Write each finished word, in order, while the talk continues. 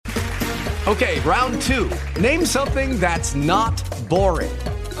Okay, round two. Name something that's not boring.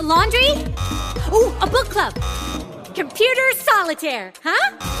 A laundry? Ooh, a book club. Computer solitaire,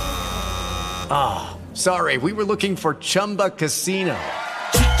 huh? Ah, sorry, we were looking for Chumba Casino.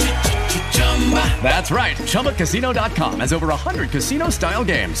 That's right, ChumbaCasino.com has over 100 casino-style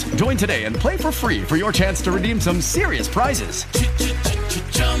games. Join today and play for free for your chance to redeem some serious prizes.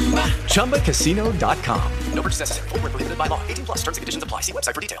 ChumbaCasino.com. No purchase necessary. Void where prohibited by law. 18 plus terms and conditions apply. See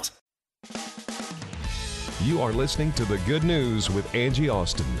website for details. You are listening to The Good News with Angie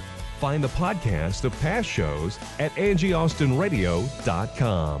Austin. Find the podcast of past shows at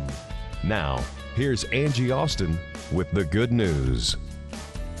angieaustinradio.com. Now, here's Angie Austin with The Good News.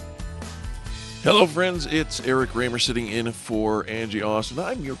 Hello, friends. It's Eric Raymer sitting in for Angie Austin.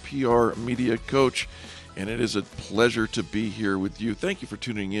 I'm your PR media coach, and it is a pleasure to be here with you. Thank you for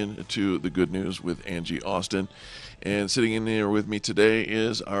tuning in to The Good News with Angie Austin. And sitting in there with me today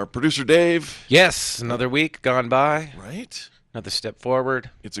is our producer, Dave. Yes, another week gone by. Right? Another step forward.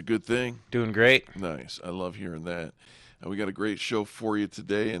 It's a good thing. Doing great. Nice. I love hearing that. We got a great show for you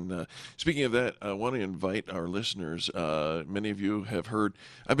today. And speaking of that, I want to invite our listeners. Many of you have heard,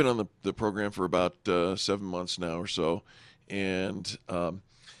 I've been on the program for about 7 months now or so. And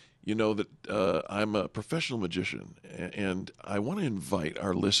you know that I'm a professional magician. And I want to invite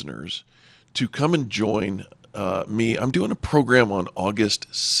our listeners to come and join me. I'm doing a program on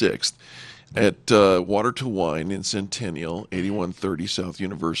August 6th at Water to Wine in Centennial, 8130 South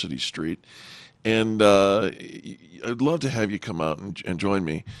University Street. And I'd love to have you come out and join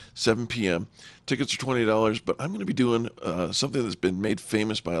me, 7 p.m. Tickets are $20, but I'm going to be doing something that's been made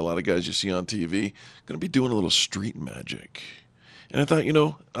famous by a lot of guys you see on TV. I'm going to be doing a little street magic. And I thought,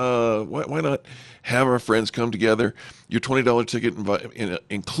 why not have our friends come together? Your $20 ticket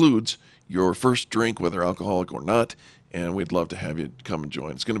includes your first drink, whether alcoholic or not, and we'd love to have you come and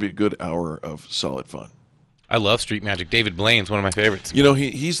join. It's going to be a good hour of solid fun. I love street magic. David Blaine's one of my favorites. You know,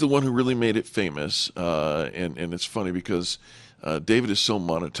 he's the one who really made it famous, and it's funny because David is so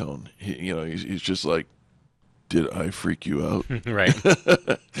monotone. He's just like, did I freak you out? Right.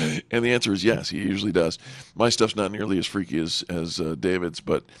 And the answer is yes, he usually does. My stuff's not nearly as freaky as David's,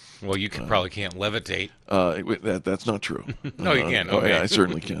 but... Well, you probably can't levitate. That's not true. No, you can't. Okay. I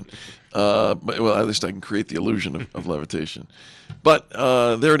certainly can. But at least I can create the illusion of levitation. But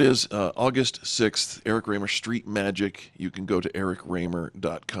there it is, August 6th, Eric Raymer Street Magic. You can go to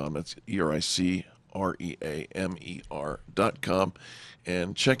ericraymer.com. That's EricRamer.com.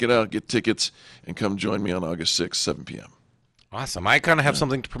 And check it out, get tickets, and come join me on August 6th, 7 p.m. Awesome. I kind of have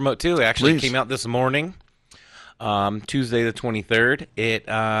something to promote, too. It actually came out this morning, Tuesday the 23rd.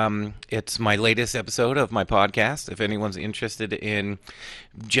 It's my latest episode of my podcast. If anyone's interested in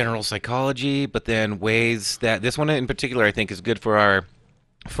general psychology, but then ways that this one in particular I think is good for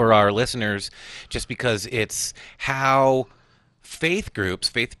our listeners, just because it's how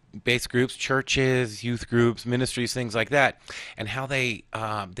faith-based groups, churches, youth groups, ministries, things like that, and how they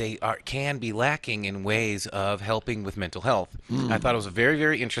can be lacking in ways of helping with mental health. I thought it was very,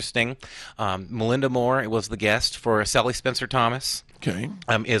 very interesting. Melinda Moore was the guest for Sally Spencer Thomas. Okay.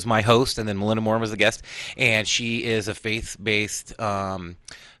 Is my host, and then Melinda Moore was the guest, and she is a faith-based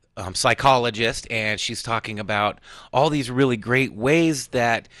psychologist, and she's talking about all these really great ways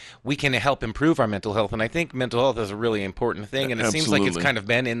that we can help improve our mental health. And I think mental health is a really important thing, and it seems like it's kind of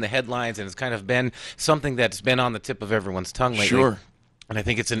been in the headlines, and it's kind of been something that's been on the tip of everyone's tongue lately. Sure. And I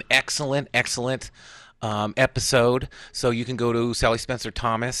think it's an excellent episode. So you can go to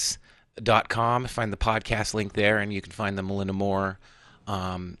sallyspencerthomas.com, find the podcast link there, and you can find the Melinda Moore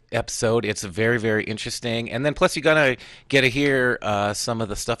episode. It's very, very interesting, and then plus you're gonna get to hear some of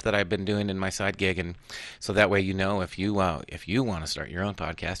the stuff that I've been doing in my side gig, and so that way if you want to start your own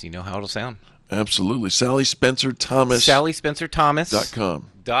podcast, you know how it'll sound. Absolutely.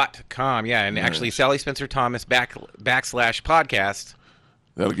 sallyspencerthomas.com. Yeah, and actually Sally Spencer Thomas /podcast.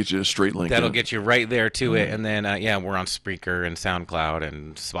 That'll get you a straight link. That'll get you right there to it, and then we're on Spreaker and SoundCloud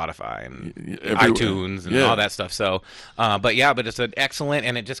and Spotify and iTunes and all that stuff. So, but it's an excellent,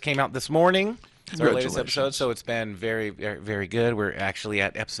 and it just came out this morning. It's our latest episode, so it's been very, very, very good. We're actually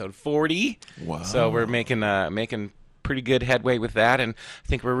at episode 40. Wow! So we're making pretty good headway with that, and I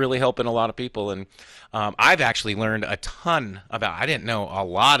think we're really helping a lot of people. And I've actually learned a ton about. I didn't know a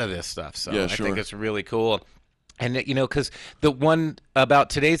lot of this stuff, so I think it's really cool. And, because the one about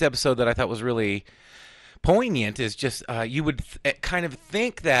today's episode that I thought was really poignant is just you would kind of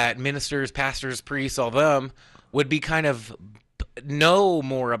think that ministers, pastors, priests, all of them would be kind of know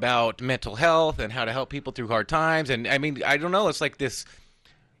more about mental health and how to help people through hard times. And, I mean, I don't know. It's like this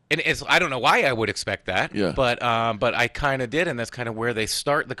And I don't know why I would expect that, Yeah. but I kind of did, and that's kind of where they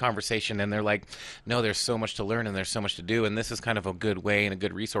start the conversation, and they're like, no, there's so much to learn, and there's so much to do, and this is kind of a good way and a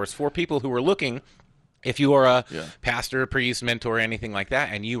good resource for people who are looking, if you are a pastor, priest, mentor, anything like that,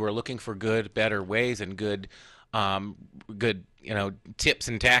 and you are looking for good, better ways and good tips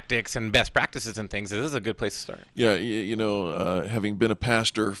and tactics and best practices and things, this is a good place to start. Yeah, having been a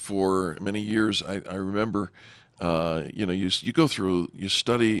pastor for many years, I remember, you go through, you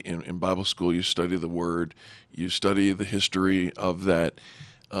study in Bible school, you study the Word, you study the history of that.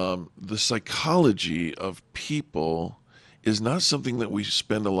 The psychology of people is not something that we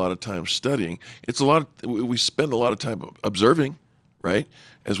spend a lot of time studying. We spend a lot of time observing, right,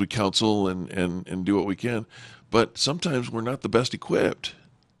 as we counsel and do what we can. But sometimes we're not the best equipped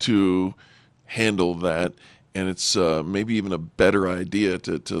to handle that, and it's maybe even a better idea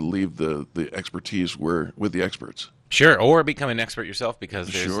to leave the expertise with the experts. Sure, or become an expert yourself, because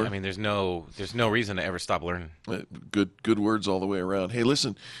there's no reason to ever stop learning. Good words all the way around. Hey,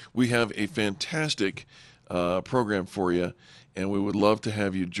 listen, we have a fantastic program for you, and we would love to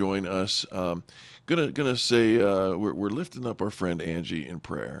have you join us. Gonna say we're lifting up our friend Angie in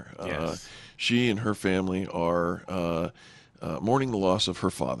prayer. Yes. She and her family are mourning the loss of her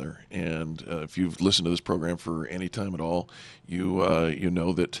father, and if you've listened to this program for any time at all, you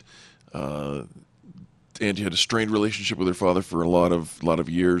know that Angie had a strained relationship with her father for a lot of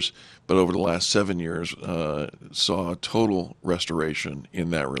years, but over the last 7 years saw a total restoration in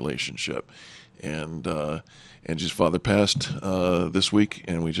that relationship. And Angie's father passed this week,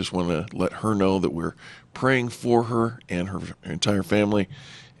 and we just want to let her know that we're praying for her and her entire family,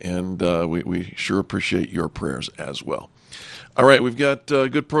 and we sure appreciate your prayers as well. All right, we've got a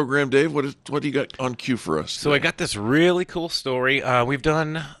good program, Dave. What do you got on cue for us today? So I got this really cool story. We've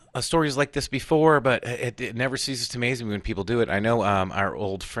done stories like this before, but it never ceases to amaze me when people do it. I know our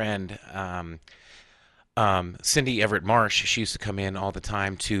old friend Cindy Everett Marsh, she used to come in all the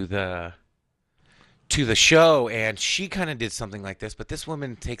time to the show, and she kind of did something like this, but this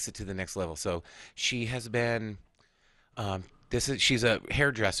woman takes it to the next level. So she has been she's a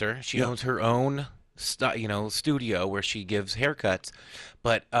hairdresser. She owns her own studio where she gives haircuts,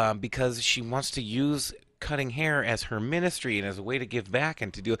 but because she wants to use cutting hair as her ministry and as a way to give back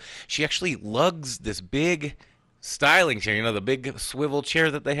and she actually lugs this big styling chair, the big swivel chair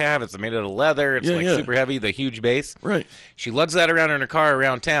that they have. It's made out of leather. It's super heavy, the huge base. Right. She lugs that around in her car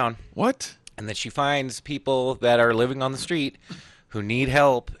around town. What? And then she finds people that are living on the street who need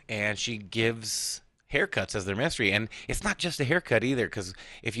help, and she gives haircuts as their ministry. And it's not just a haircut either, because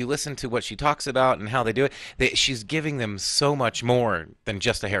if you listen to what she talks about and how they do it, she's giving them so much more than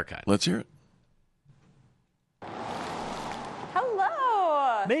just a haircut. Let's hear it.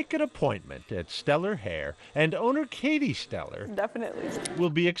 Hello. Make an appointment at Stellar Hair, and owner Katie Stellar Definitely. will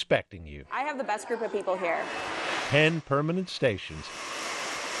be expecting you. I have the best group of people here. 10 permanent stations,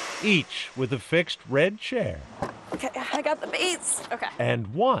 each with a fixed red chair. Okay, I got the base. Okay. And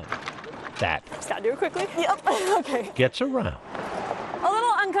one that Just gotta do it quickly. Yep. Okay. gets around. A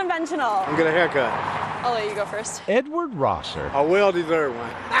little unconventional. I'm getting a haircut. I'll let you go first. Edward Rosser A well-deserved one.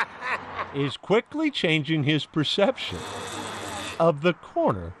 is quickly changing his perception of the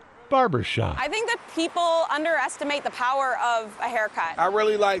corner barbershop. I think that people underestimate the power of a haircut. I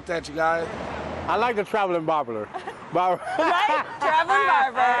really like that, you guys. I like the traveling barber. Right? Traveling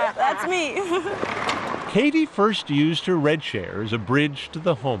barber. That's me. Katie first used her red chair as a bridge to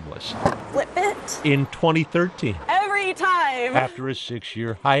the homeless Flip it. in 2013. Every time. After a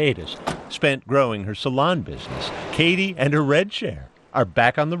 6-year hiatus spent growing her salon business, Katie and her red chair are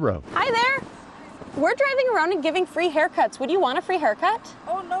back on the road. Hi there. We're driving around and giving free haircuts. Would you want a free haircut?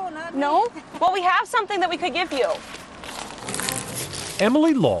 Oh, no, not No? Well, we have something that we could give you.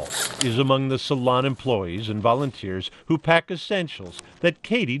 Emily Law is among the salon employees and volunteers who pack essentials that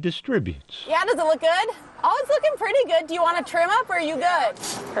Katie distributes. Yeah, does it look good? Oh, it's looking pretty good. Do you want to trim up or are you good?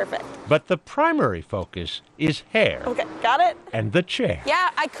 Perfect. But the primary focus is hair Okay, got it? and the chair. Yeah,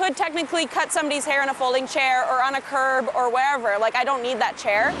 I could technically cut somebody's hair in a folding chair or on a curb or wherever. Like, I don't need that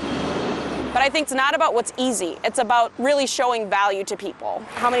chair. But I think it's not about what's easy. It's about really showing value to people.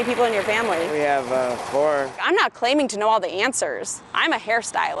 How many people in your family? We have 4. I'm not claiming to know all the answers. I'm a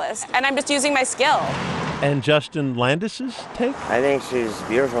hairstylist, and I'm just using my skill. And Justin Landis's take? I think she's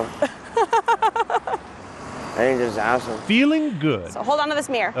beautiful. I think this is awesome. Feeling good So hold on to this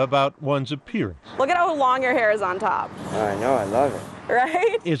mirror. about one's appearance Look at how long your hair is on top, I know, I love it.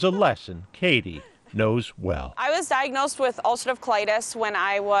 right? is a lesson Katie knows well. I was diagnosed with ulcerative colitis when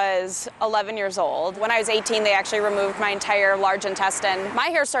I was 11 years old. When I was 18, they actually removed my entire large intestine. My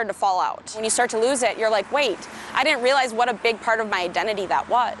hair started to fall out. When you start to lose it, you're like, wait, I didn't realize what a big part of my identity that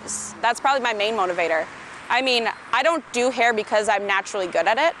was. That's probably my main motivator. I mean, I don't do hair because I'm naturally good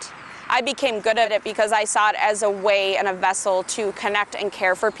at it. I became good at it because I saw it as a way and a vessel to connect and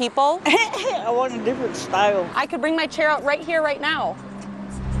care for people. I want a different style. I could bring my chair out right here, right now.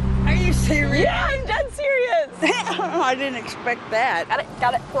 Are you serious? Yeah, I'm dead serious. I didn't expect that.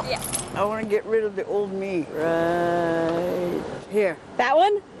 Got it. Cool. Yeah. I want to get rid of the old me. Right here. That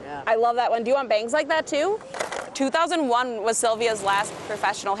one? Yeah. I love that one. Do you want bangs like that too? 2001 was Sylvia's last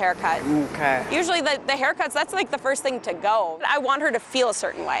professional haircut. Okay. Usually the haircuts, that's like the first thing to go. I want her to feel a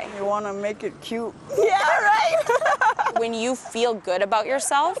certain way. You want to make it cute? Yeah, right. When you feel good about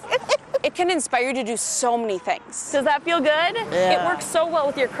yourself, it can inspire you to do so many things. Does that feel good? Yeah. It works so well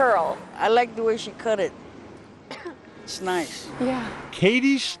with your curl. I like the way she cut it. It's nice. Yeah.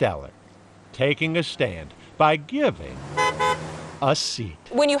 Katie Stellar taking a stand by giving a seat.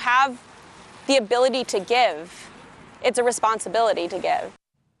 When you have the ability to give, it's a responsibility to give.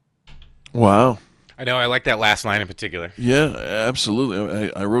 Wow. I know. I like that last line in particular. Yeah,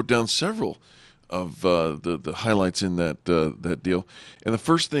 absolutely. I wrote down several of the highlights in that deal. And the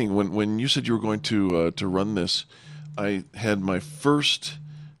first thing, when you said you were going to run this, I had my first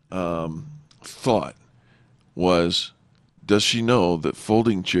thought was, does she know that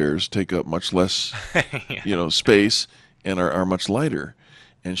folding chairs take up much less, space and are much lighter?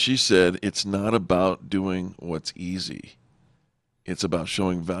 And she said, it's not about doing what's easy. It's about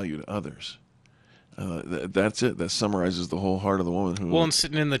showing value to others. That's it. That summarizes the whole heart of the woman. Well, and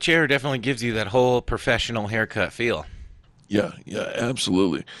sitting in the chair definitely gives you that whole professional haircut feel. Yeah,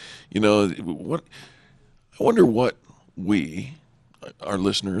 absolutely. I wonder what we, our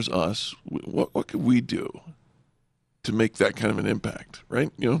listeners, us, what could we do to make that kind of an impact, right?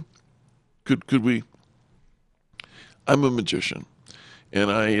 Could we? I'm a magician,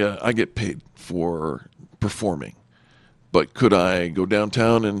 and I get paid for performing, but could I go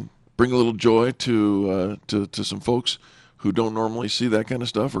downtown and bring a little joy to some folks who don't normally see that kind of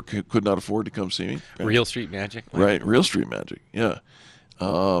stuff or could not afford to come see me? Real street magic, right? Real street magic, yeah.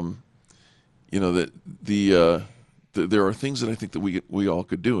 There are things that I think that we all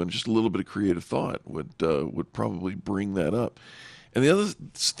could do, and just a little bit of creative thought would probably bring that up. And the other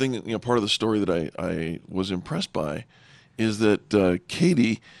thing, part of the story that I was impressed by is that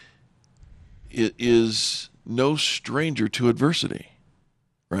Katie is no stranger to adversity,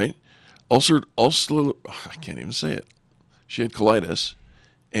 right? Also, I can't even say it. She had colitis,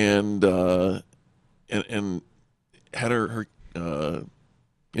 and had her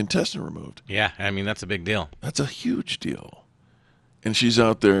intestine removed. Yeah, I mean, that's a big deal. That's a huge deal. And she's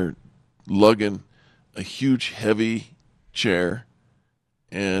out there lugging a huge, heavy chair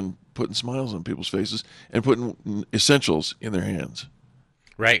and putting smiles on people's faces and putting essentials in their hands.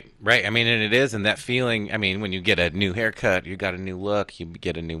 Right. I mean, and it is, and that feeling, I mean, when you get a new haircut, you got a new look, you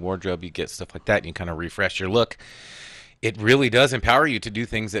get a new wardrobe, you get stuff like that, and you kind of refresh your look. It really does empower you to do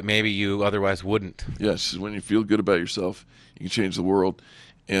things that maybe you otherwise wouldn't. Yes, when you feel good about yourself, you can change the world.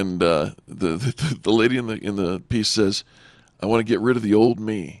 And the lady in the piece says, "I want to get rid of the old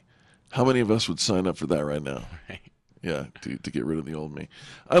me." How many of us would sign up for that right now? Right. Yeah, to get rid of the old me.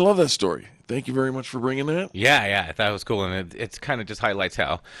 I love that story. Thank you very much for bringing that. Yeah, I thought it was cool, and it's kind of just highlights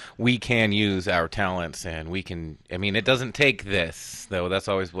how we can use our talents, and we can. I mean, it doesn't take this though. That's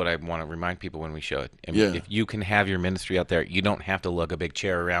always what I want to remind people when we show it. I mean, if you can have your ministry out there, you don't have to lug a big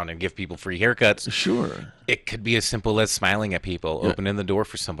chair around and give people free haircuts. Sure. It could be as simple as smiling at people, opening the door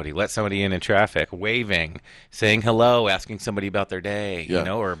for somebody, let somebody in traffic, waving, saying hello, asking somebody about their day,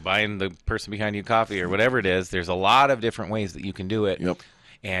 or buying the person behind you coffee or whatever it is. There's a lot of different ways that you can do it. Yep.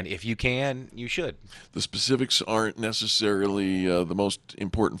 And if you can, you should. The specifics aren't necessarily the most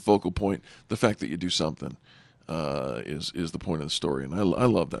important focal point. The fact that you do something is the point of the story, and I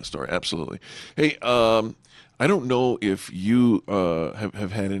love that story. Absolutely. Hey, I don't know if you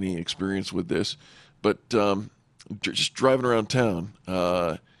have had any experience with this, but just driving around town,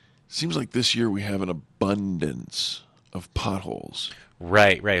 seems like this year we have an abundance of potholes.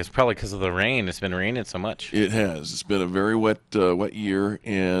 Right. It's probably because of the rain. It's been raining so much. It has. It's been a very wet year,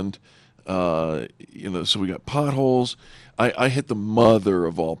 and so we got potholes. I hit the mother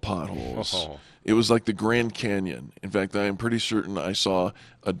of all potholes. Oh. It was like the Grand Canyon. In fact, I am pretty certain I saw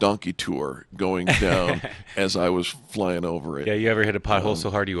a donkey tour going down as I was flying over it. Yeah, you ever hit a pothole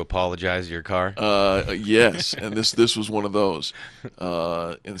so hard you apologize to your car? Yes, and this was one of those.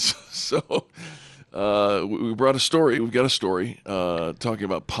 And so we brought a story. We've got a story talking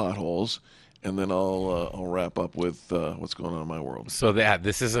about potholes, and then I'll wrap up with what's going on in my world. So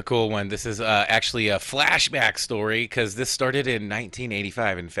this is a cool one. This is actually a flashback story because this started in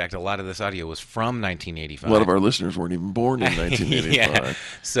 1985. In fact, a lot of this audio was from 1985. A lot of our listeners weren't even born in 1985. Yeah.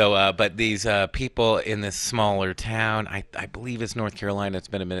 So, but these people in this smaller town, I believe it's North Carolina. It's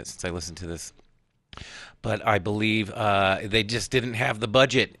been a minute since I listened to this. But I believe they just didn't have the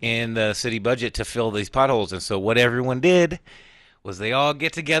budget in the city budget to fill these potholes. And so what everyone did was they all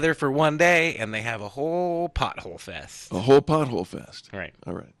get together for one day, and they have a whole pothole fest. A whole pothole fest. Right.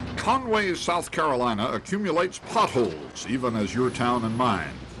 All right. Conway, South Carolina accumulates potholes, even as your town and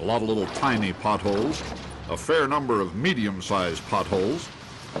mine. A lot of little tiny potholes, a fair number of medium-sized potholes,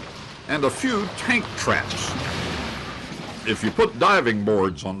 and a few tank traps. If you put diving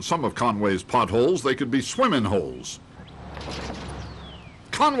boards on some of Conway's potholes, they could be swimming holes.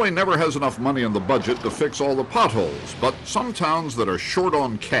 Conway never has enough money in the budget to fix all the potholes, but some towns that are short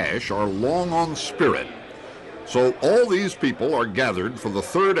on cash are long on spirit. So all these people are gathered for the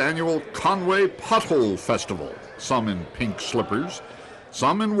 3rd annual Conway Pothole Festival, some in pink slippers,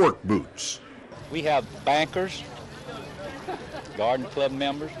 some in work boots. We have bankers, garden club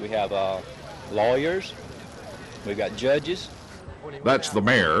members, we have lawyers, we got judges. That's the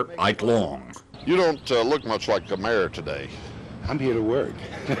mayor, Ike Long. You don't look much like the mayor today. I'm here to work.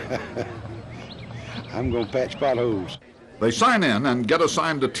 I'm going to patch potholes. They sign in and get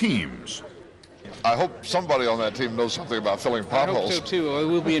assigned to teams. I hope somebody on that team knows something about filling potholes. I hope so, too, or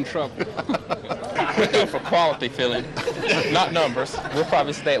we'll be in trouble. We're good for quality filling, not numbers. We'll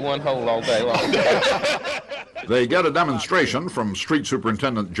probably stay at one hole all day long. They get a demonstration from Street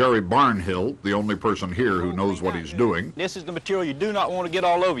Superintendent Jerry Barnhill, the only person here who knows what he's doing. This is the material you do not want to get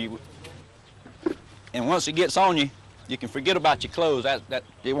all over you. And once it gets on you, you can forget about your clothes. That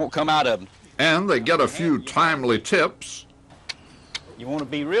it won't come out of them. And they get a few timely tips. You want to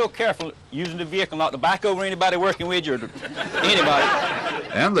be real careful using the vehicle, not to back over anybody working with you or anybody.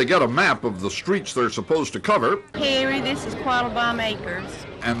 And they get a map of the streets they're supposed to cover. Harry, this is Quattlebaum Acres.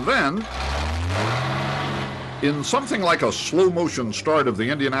 And then, in something like a slow-motion start of the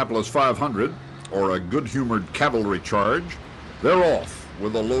Indianapolis 500 or a good-humored cavalry charge, they're off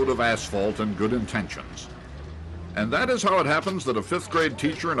with a load of asphalt and good intentions. And that is how it happens that a 5th grade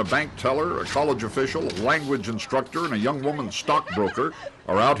teacher and a bank teller, a college official, a language instructor, and a young woman stockbroker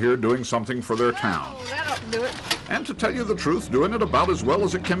are out here doing something for their town. Oh, that ought to do it. And to tell you the truth, doing it about as well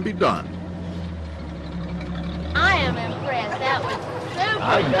as it can be done. I am impressed. That was super.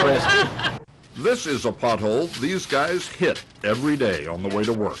 I'm impressed. This is a pothole these guys hit every day on the way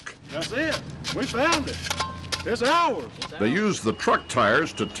to work. That's it. We found it. It's ours. They use the truck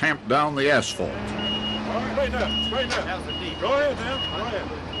tires to tamp down the asphalt. All right, straighten up, straighten up. How's the deep? Go ahead now, go ahead.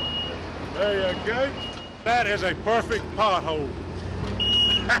 There you go. That is a perfect pothole.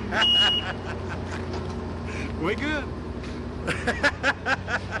 We good?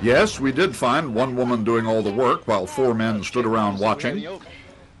 Yes, we did find one woman doing all the work while 4 men stood around watching.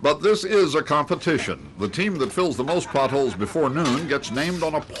 But this is a competition. The team that fills the most potholes before noon gets named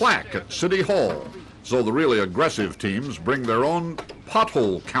on a plaque at City Hall. So the really aggressive teams bring their own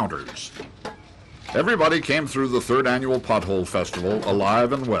pothole counters. Everybody came through the 3rd annual Pothole Festival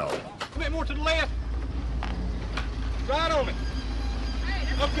alive and well. A bit more to the left. Right on it.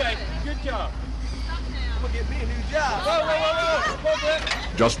 Okay, good job. I'm gonna get me a new job.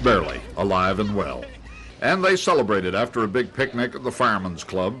 Whoa. Just barely alive and well. And they celebrated after a big picnic at the Firemen's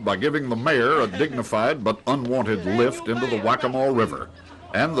Club by giving the mayor a dignified but unwanted lift into the Whack-A-Mole River.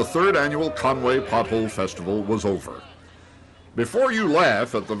 And the 3rd annual Conway Pothole Festival was over. Before you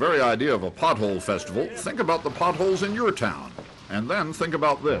laugh at the very idea of a pothole festival, think about the potholes in your town. And then think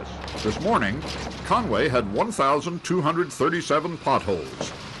about this. This morning, Conway had 1,237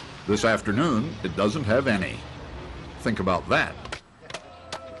 potholes. This afternoon, it doesn't have any. Think about that.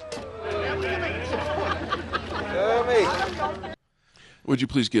 Would you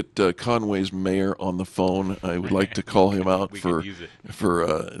please get Conway's mayor on the phone? I would like to call him out for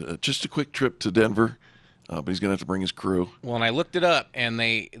just a quick trip to Denver. But he's going to have to bring his crew. Well, and I looked it up, and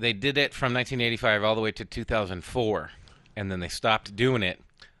they did it from 1985 all the way to 2004, and then they stopped doing it.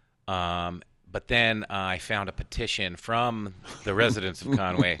 But then I found a petition from the residents of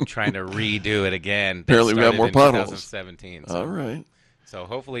Conway trying to redo it again. Apparently we have more potholes. 2017. So. All right. So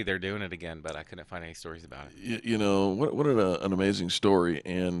hopefully they're doing it again, but I couldn't find any stories about it. You know, what an amazing story,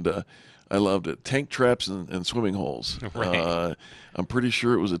 and I loved it. Tank traps and swimming holes. Right. I'm pretty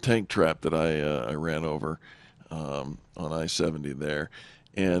sure it was a tank trap that I ran over on I-70 there.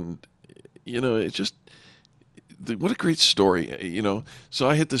 And, you know, it's just what a great story. You know, so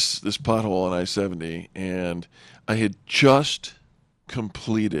I hit this pothole on I-70, and I had just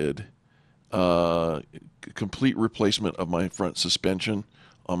completed complete replacement of my front suspension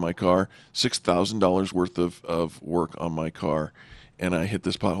on my car, $6,000 worth of work on my car, and I hit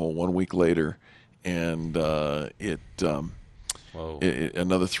this pothole 1 week later, and another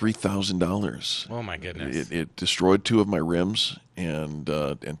 $3,000. Oh my goodness! It destroyed 2 of my rims and 2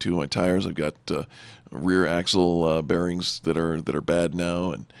 of my tires. I've got rear axle bearings that are bad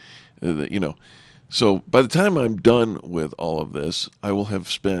now, and So by the time I'm done with all of this, I will have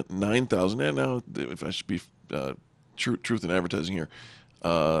spent $9,000. And now, if I should be truth in advertising here,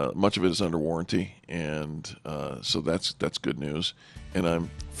 much of it is under warranty, and so that's good news. And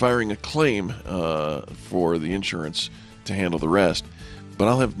I'm firing a claim for the insurance to handle the rest. But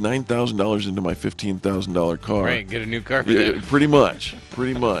I'll have $9,000 into my $15,000 car. Right, get a new car for that. Pretty much.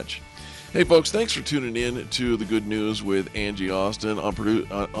 Hey, folks, thanks for tuning in to The Good News with Angie Austin.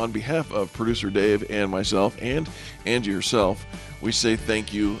 On behalf of producer Dave and myself and Angie herself, we say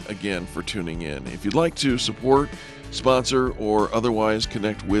thank you again for tuning in. If you'd like to support, sponsor, or otherwise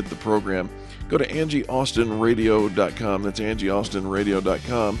connect with the program, go to AngieAustinRadio.com. That's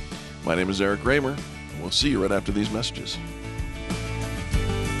AngieAustinRadio.com. My name is Eric Raymer, and we'll see you right after these messages.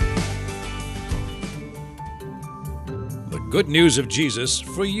 Good news of Jesus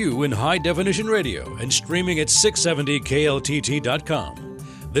for you in high-definition radio and streaming at 670kltt.com.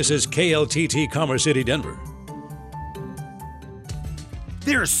 This is KLTT Commerce City, Denver.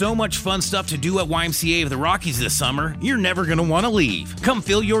 There's so much fun stuff to do at YMCA of the Rockies this summer, you're never going to want to leave. Come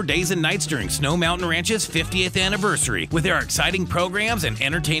fill your days and nights during Snow Mountain Ranch's 50th anniversary with our exciting programs and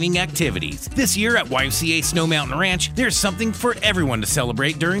entertaining activities. This year at YMCA Snow Mountain Ranch, there's something for everyone to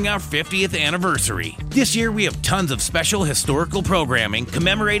celebrate during our 50th anniversary. This year we have tons of special historical programming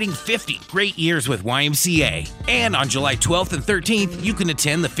commemorating 50 great years with YMCA. And on July 12th and 13th, you can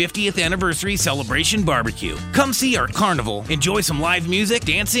attend the 50th anniversary celebration barbecue. Come see our carnival, enjoy some live music,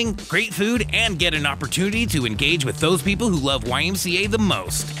 dancing, great food, and get an opportunity to engage with those people who love YMCA the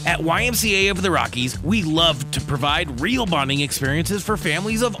most. At YMCA of the Rockies, we love to provide real bonding experiences for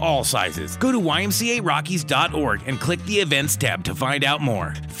families of all sizes. Go to ymcarockies.org and click the events tab to find out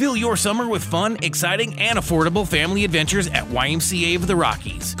more. Fill your summer with fun, exciting, and affordable family adventures at YMCA of the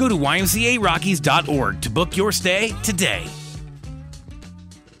Rockies. Go to ymcarockies.org to book your stay today.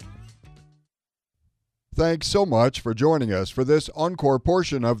 Thanks so much for joining us for this encore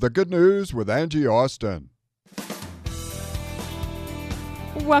portion of The Good News with Angie Austin.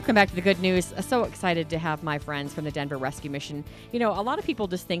 Welcome back to The Good News. So excited to have my friends from the Denver Rescue Mission. You know, a lot of people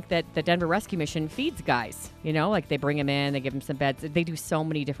just think that the Denver Rescue Mission feeds guys. You know, like they bring them in, they give them some beds. They do so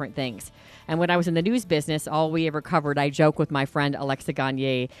many different things. And when I was in the news business, all we ever covered, I joke with my friend Alexa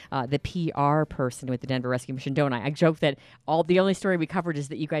Gagne, the PR person with the Denver Rescue Mission, don't I? I joke that the only story we covered is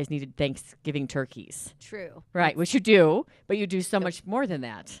that you guys needed Thanksgiving turkeys. True. Right, which you do, but you do so much more than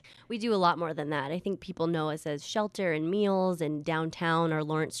that. We do a lot more than that. I think people know us as shelter and meals and downtown or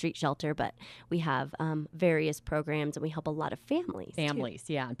Lawrence Street Shelter, but we have various programs and we help a lot of families.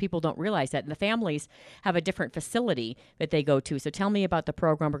 Yeah, and people don't realize that. And the families have a different facility that they go to. So tell me about the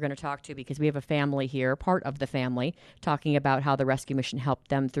program we're going to talk to, because we have a family here, part of the family, talking about how the Rescue Mission helped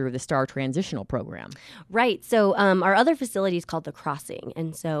them through the STAR Transitional Program. Right. So our other facility is called The Crossing.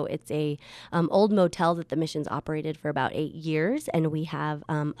 And so it's a old motel that the mission's operated for about 8 years. And we have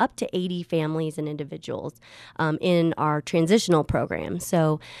up to 80 families and individuals in our transitional program.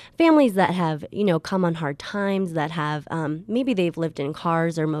 So families that have, come on hard times, that have, maybe they've lived in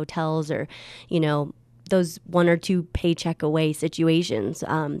cars or motels or, those 1 or 2 paycheck away situations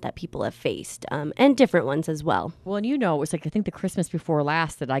that people have faced, and different ones as well. Well, and it was like, I think the Christmas before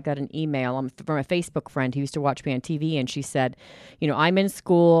last that I got an email from a Facebook friend who used to watch me on TV, and she said, I'm in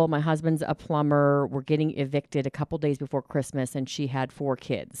school, my husband's a plumber, we're getting evicted a couple days before Christmas, and she had 4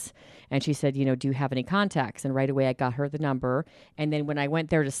 kids. And she said, do you have any contacts? And right away I got her the number. And then when I went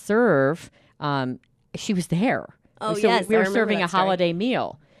there to serve, she was there. Oh, so yes. we were serving a holiday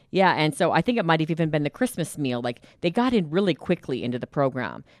meal. Yeah, and so I think it might have even been the Christmas meal. Like, they got in really quickly into the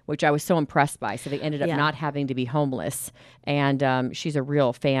program, which I was so impressed by. So they ended up not having to be homeless. And she's a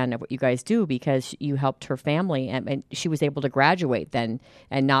real fan of what you guys do, because you helped her family, and she was able to graduate then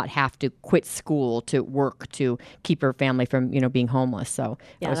and not have to quit school to work to keep her family from, being homeless. So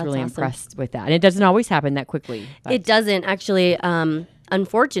I was really impressed with that. And it doesn't always happen that quickly. It doesn't, actually.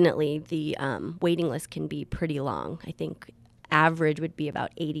 Unfortunately, the waiting list can be pretty long. I think average would be about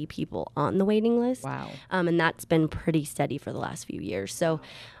 80 people on the waiting list. Wow. And that's been pretty steady for the last few years. So,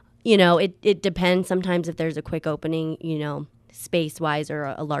 it depends. Sometimes if there's a quick opening, space-wise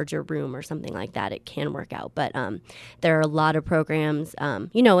or a larger room or something like that, it can work out. But there are a lot of programs,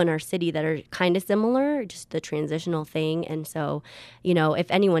 in our city that are kind of similar, just the transitional thing. And so, if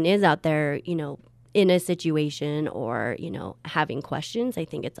anyone is out there, in a situation or, having questions, I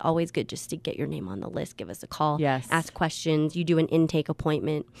think it's always good just to get your name on the list, give us a call, ask questions. You do an intake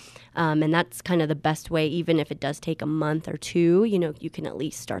appointment, and that's kind of the best way, even if it does take a month or two, you can at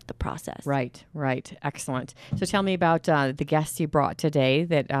least start the process. Right. Excellent. So tell me about the guests you brought today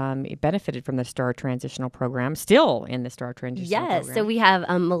that benefited from the STAR Transitional Program, still in the STAR Transitional Program. Yes, so we have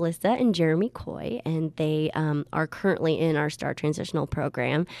Melissa and Jeremy Coy, and they are currently in our STAR Transitional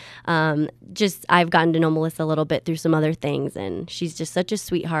Program. I've gotten to know Melissa a little bit through some other things, and she's just such a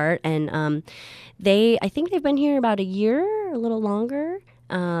sweetheart. And I think they've been here about a year, a little longer.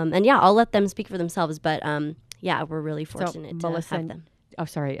 And I'll let them speak for themselves. But we're really fortunate to have them. Oh,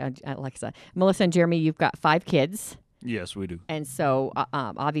 sorry, Alexa. Melissa and Jeremy, you've got 5 kids. Yes, we do. And so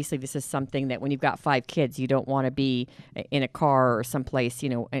obviously this is something that when you've got 5 kids, you don't want to be in a car or someplace,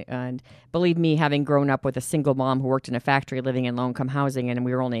 and believe me, having grown up with a single mom who worked in a factory living in low-income housing, and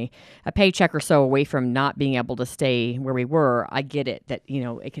we were only a paycheck or so away from not being able to stay where we were, I get it that,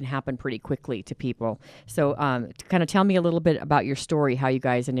 it can happen pretty quickly to people. So kind of tell me a little bit about your story, how you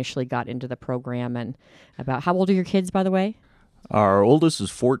guys initially got into the program, and about how old are your kids, by the way? Our oldest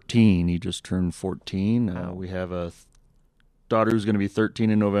is 14. He just turned 14. We have a daughter who's going to be 13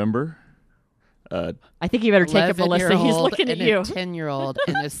 in November. I think you better take it, Melissa. He's looking at you. A 10-year-old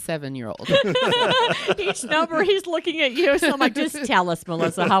and a 7-year-old. Each number, he's looking at you. So I'm like, just tell us,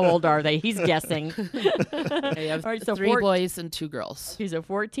 Melissa, how old are they? He's guessing. I have 3 boys and 2 girls. He's a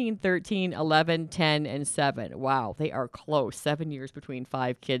 14, 13, 11, 10, and 7. Wow, they are close. 7 years between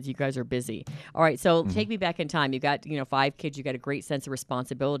 5 kids. You guys are busy. All right, so take me back in time. You got 5 kids. You got a great sense of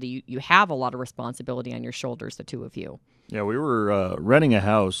responsibility. You have a lot of responsibility on your shoulders, the 2 of you. Yeah, we were renting a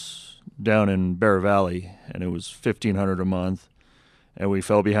house down in Bear Valley, and it was $1,500 a month, and we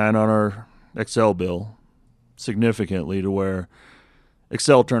fell behind on our Excel bill significantly to where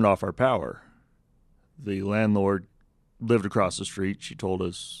Excel turned off our power. The landlord lived across the street. She told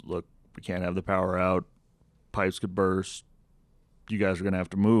us, look, we can't have the power out. Pipes could burst. You guys are going to have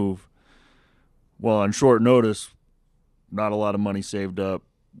to move. Well, on short notice, not a lot of money saved up.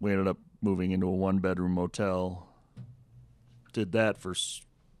 We ended up moving into a 1-bedroom motel. Did that for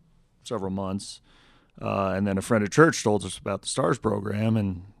several months. And then a friend at church told us about the STARS program,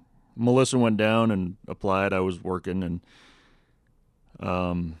 and Melissa went down and applied. I was working, and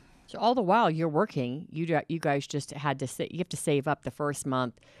so all the while you're working, you guys just had to you have to save up the first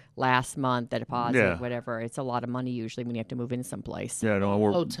month, last month, the deposit, whatever. It's a lot of money usually when you have to move in someplace. Yeah,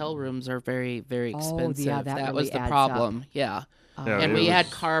 no, hotel rooms are very, very expensive. Yeah, that really was the adds problem. up. Yeah. Yeah, and we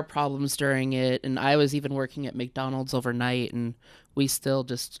had car problems during it, and I was even working at McDonald's overnight, and we still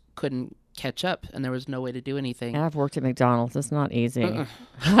just couldn't catch up, and there was no way to do anything. I've worked at McDonald's. It's not easy.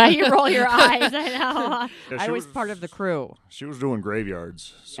 You roll your eyes. I know. Yeah, I was part of the crew. She was doing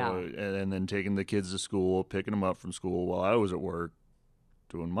graveyards, and then taking the kids to school, picking them up from school while I was at work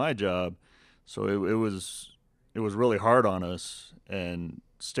doing my job. So it was really hard on us, and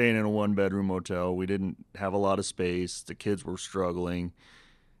staying in a 1-bedroom motel, we didn't have a lot of space. The kids were struggling,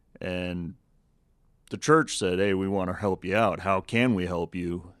 and the church said, hey, we want to help you out. How can we help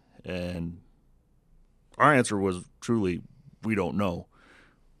you? And our answer was truly, we don't know.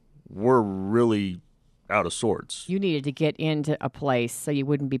 We're really out of sorts. You needed to get into a place so you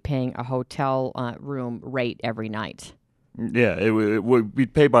wouldn't be paying a hotel room rate every night. Yeah,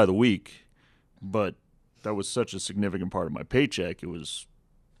 we'd pay by the week, but that was such a significant part of my paycheck. It was,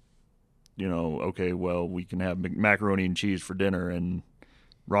 okay, well, we can have macaroni and cheese for dinner and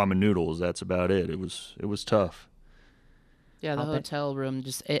ramen noodles. That's about it. It was tough. Yeah, the hotel room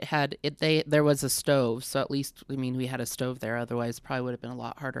there was a stove, so at least we had a stove there. Otherwise, it probably would have been a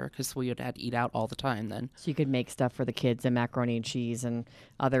lot harder because we would have had to eat out all the time then. So you could make stuff for the kids and macaroni and cheese and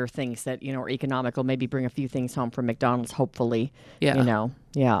other things that are economical. Maybe bring a few things home from McDonald's. Hopefully, yeah.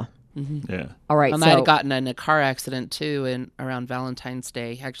 Mm-hmm. Yeah. All right. I had gotten in a car accident too, around Valentine's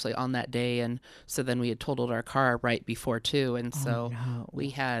Day, actually on that day, and so then we had totaled our car right before too, and so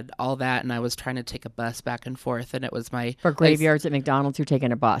we had all that, and I was trying to take a bus back and forth, and it was for graveyards at McDonald's. You're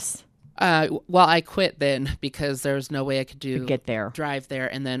taking a bus. Well, I quit then because there was no way I could get there, drive there,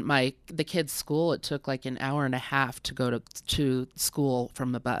 and then the kids' school. It took like an hour and a half to go to school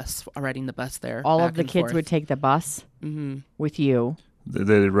from the bus, riding the bus there. All of the kids would take the bus with you.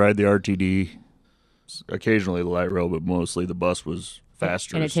 They'd ride the RTD, occasionally the light rail, but mostly the bus was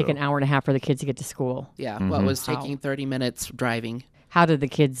faster. And it'd take an hour and a half for the kids to get to school. Yeah, well, it was taking 30 minutes driving. How did the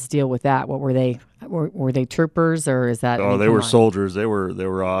kids deal with that? What were they? Were they troopers, or is that? Oh, they were soldiers. They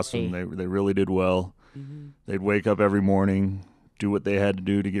were awesome. They really did well. Mm-hmm. They'd wake up every morning, do what they had to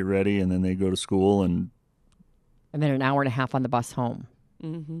do to get ready, and then they'd go to school and then an hour and a half on the bus home.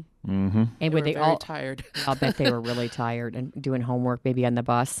 Mm-hmm. Mm-hmm. And were they all tired? I'll bet they were really tired and doing homework maybe on the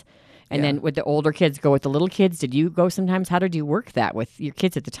bus. And then would the older kids go with the little kids? Did you go sometimes? How did you work that with your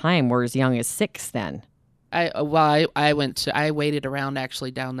kids at the time? Were as young as 6 then? I waited around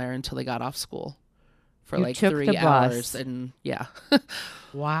actually down there until they got off school for You like took 3 the hours, bus. and yeah.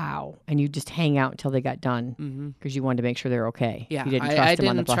 Wow. And you just hang out until they got done because you wanted to make sure they're okay. Yeah, You didn't trust them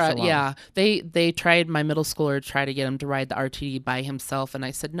on the bus alone. Yeah, they tried. My middle schooler tried to get him to ride the RTD by himself, and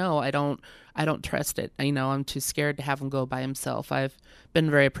I said no, I don't trust it. I'm too scared to have him go by himself. I've been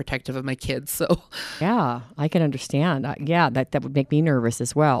very protective of my kids, so yeah, I can understand. That would make me nervous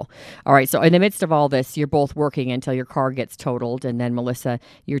as well. All right, so in the midst of all this, you're both working until your car gets totaled, and then Melissa,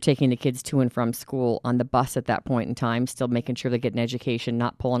 you're taking the kids to and from school on the bus at that point in time, still making sure they get an education,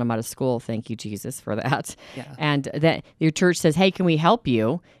 not pulling them out of school. Thank you, Jesus, for that. Yeah. And that your church says, "Hey, can we help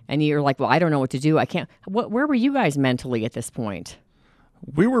you?" And you're like, "Well, I don't know what to do. I can't." Where were you guys mentally at this point?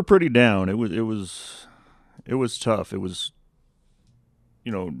 We were pretty down. It was tough. It was,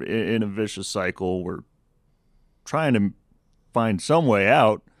 in a vicious cycle. We're trying to find some way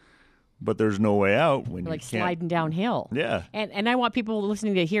out, but there's no way out when you can't. Sliding downhill. Yeah. And I want people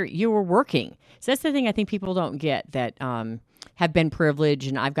listening to hear you were working. So that's the thing I think people don't get, that have been privileged,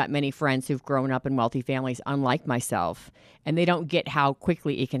 and I've got many friends who've grown up in wealthy families, unlike myself, and they don't get how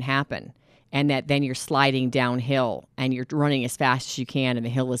quickly it can happen. And that then you're sliding downhill and you're running as fast as you can, and the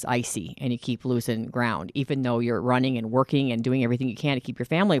hill is icy and you keep losing ground, even though you're running and working and doing everything you can to keep your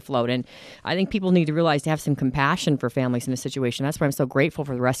family afloat. And I think people need to realize to have some compassion for families in this situation. That's why I'm so grateful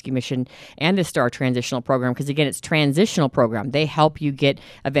for the Rescue Mission and the STAR Transitional Program, because again, it's a transitional program. They help you get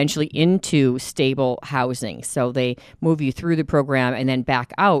eventually into stable housing. So they move you through the program and then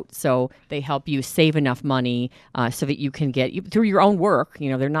back out. So they help you save enough money so that you can get through your own work.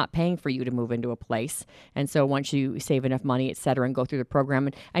 They're not paying for you to move into a place. And so once you save enough money, et cetera, and go through the program.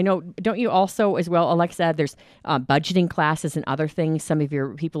 And I know, don't you also as well, Alexa, there's budgeting classes and other things some of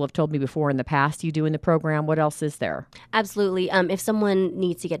your people have told me before in the past you do in the program. What else is there? Absolutely. If someone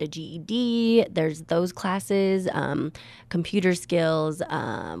needs to get a GED, there's those classes, computer skills,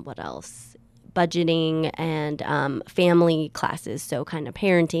 what else? Budgeting and family classes, so kind of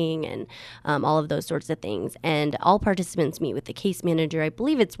parenting and all of those sorts of things. And all participants meet with the case manager. I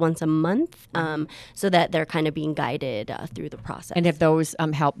believe it's once a month, so that they're kind of being guided through the process. And have those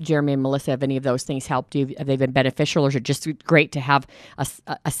helped, Jeremy and Melissa, have any of those things helped you? Have they been beneficial, or is it just great to have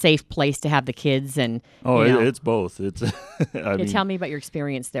a safe place to have the kids? And it's both. It's tell me about your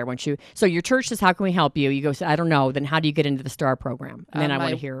experience there. So your church says, how can we help you? You go, I don't know. Then how do you get into the STAR program? And then I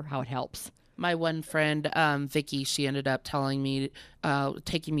want to hear how it helps. My one friend, Vicky, she ended up telling me,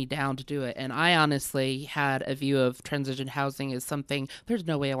 taking me down to do it. And I honestly had a view of transition housing as something, there's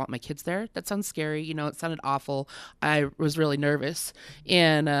no way I want my kids there. That sounds scary. It sounded awful. I was really nervous.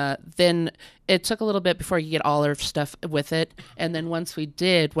 And then it took a little bit before you get all our stuff with it. And then once we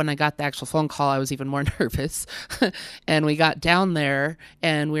did, when I got the actual phone call, I was even more nervous. And we got down there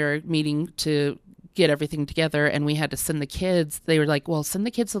and we were meeting to get everything together, and we had to send the kids. They were like, well, send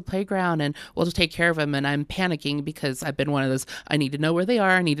the kids to the playground and we'll just take care of them. And I'm panicking because I've been one of those, I need to know where they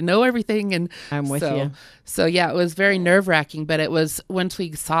are. I need to know everything. And I'm with you. So yeah, it was very nerve wracking, but it was, once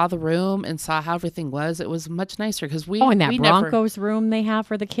we saw the room and saw how everything was, it was much nicer because in that Broncos room they have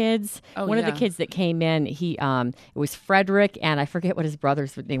for the kids. One of the yeah. kids that came in, he it was Frederick, and I forget what his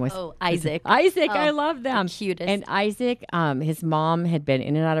brother's name was. Isaac. I love them. The cutest. And Isaac, his mom had been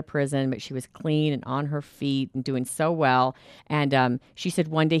in and out of prison, but she was clean and on her feet and doing so well. And she said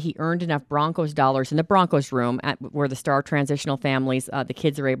one day he earned enough Broncos dollars in the Broncos room where the STAR Transitional Families, the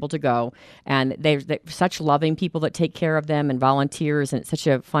kids are able to go. And they're such loving people that take care of them and volunteers, and it's such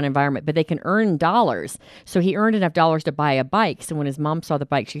a fun environment. But they can earn dollars. So he earned enough dollars to buy a bike. So when his mom saw the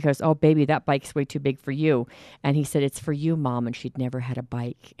bike, she goes, "Oh, baby, that bike's way too big for you." And he said, "It's for you, Mom." And she'd never had a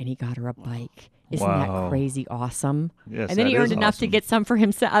bike. And he got her a bike. Isn't that crazy awesome? Yes, and then he earned enough to get some for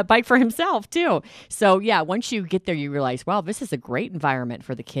himself, a bike for himself too. So yeah, once you get there, you realize, wow, this is a great environment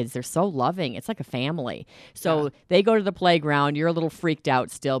for the kids. They're so loving. It's like a family. So they go to the playground. You're a little freaked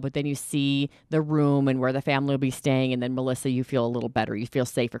out still, but then you see the room and where the family will be staying. And then Melissa, you feel a little better. You feel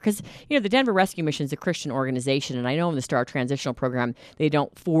safer because the Denver Rescue Mission is a Christian organization, and I know in the STAR Transitional Program they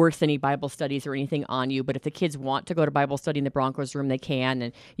don't force any Bible studies or anything on you. But if the kids want to go to Bible study in the Broncos room, they can,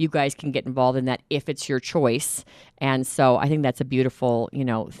 and you guys can get involved in that. if it's your choice. And so I think that's a beautiful,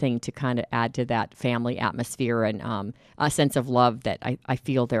 thing to kind of add to that family atmosphere and a sense of love that I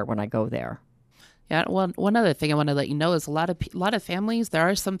feel there when I go there. Yeah, one other thing I want to let you know is a lot of families. There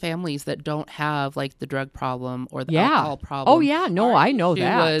are some families that don't have like the drug problem or the alcohol problem. Oh yeah, no, I know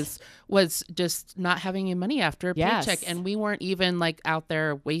that was just not having any money after a paycheck, and we weren't even like out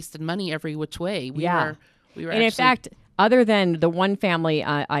there wasting money every which way. We were and actually, in fact, other than the one family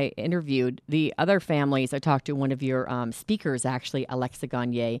I interviewed, the other families I talked to, one of your speakers, actually, Alexa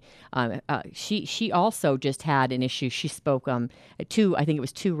Gagne, she also just had an issue. She spoke I think it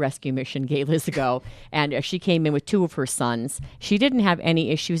was 2 rescue mission galas ago, and she came in with 2 of her sons. She didn't have any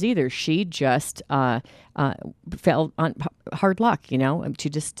issues either. She just fell on hard luck, She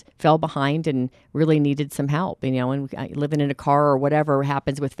just fell behind and really needed some help, and living in a car or whatever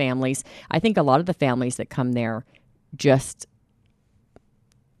happens with families. I think a lot of the families that come there just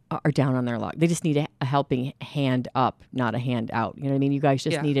are down on their luck. They just need a helping hand up, not a hand out. You know what I mean? You guys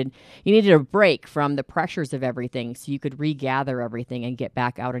just needed a break from the pressures of everything so you could regather everything and get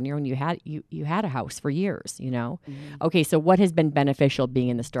back out on your own. You had a house for years, Mm-hmm. Okay, so what has been beneficial being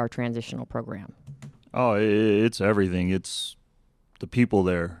in the STAR Transitional Program? Oh, it's everything. It's the people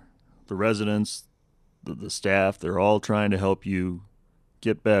there, the residents, the staff. They're all trying to help you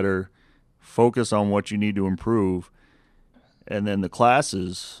get better, focus on what you need to improve. And then the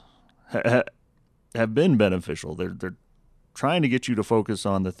classes have been beneficial. They're trying to get you to focus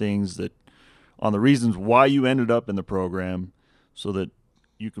on on the reasons why you ended up in the program, so that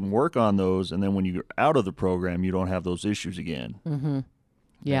you can work on those. And then when you're out of the program, you don't have those issues again. Mm-hmm.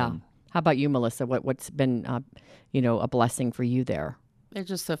 Yeah. How about you, Melissa? What's been, a blessing for you there? It's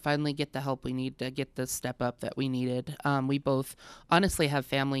just to finally get the help we need to get the step up that we needed. We both honestly have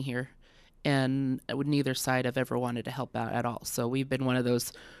family here, and neither side have ever wanted to help out at all. So we've been one of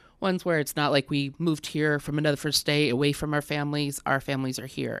those ones where it's not like we moved here from another state away from our families. Our families are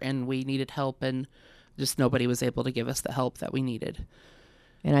here, and we needed help, and just nobody was able to give us the help that we needed.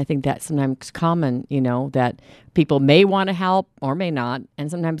 And I think that's sometimes common, that people may want to help or may not, and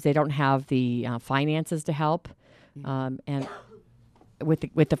sometimes they don't have the finances to help. And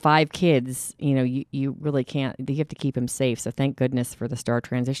with the 5 kids, you really can't. You have to keep them safe. So thank goodness for the STAR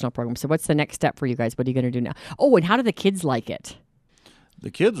Transitional Program. So what's the next step for you guys? What are you going to do now? Oh, and how do the kids like it?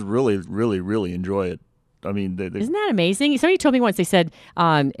 The kids really, really, really enjoy it. I mean, isn't that amazing? Somebody told me once. They said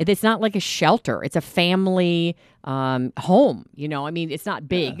it's not like a shelter; it's a family home. It's not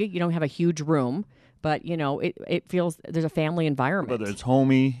big. You don't have a huge room, but it feels there's a family environment. But it's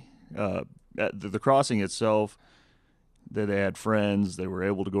homey. The crossing itself, they had friends. They were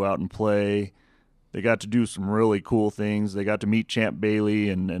able to go out and play. They got to do some really cool things. They got to meet Champ Bailey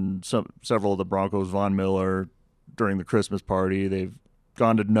and several of the Broncos, Von Miller, during the Christmas party. They've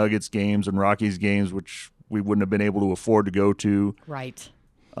gone to Nuggets games and Rockies games, which we wouldn't have been able to afford to go to. Right.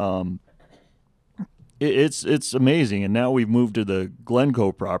 It's amazing. And now we've moved to the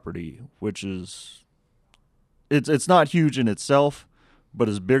Glencoe property, which is it's not huge in itself, but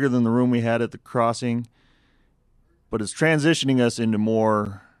it's bigger than the room we had at the crossing. But it's transitioning us into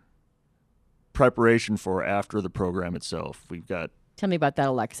more preparation for after the program itself. We've got. Tell me about that,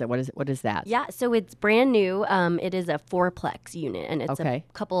 Alexa. What is that? Yeah, so it's brand new. It is a 4-plex unit, and it's a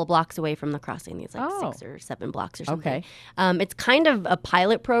couple of blocks away from the crossing. It's like 6 or 7 blocks or something. Okay. It's kind of a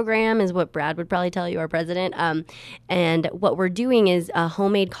pilot program, is what Brad would probably tell you, our president. And what we're doing is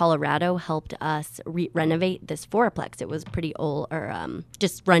Homemade Colorado helped us renovate this 4-plex. It was pretty old, or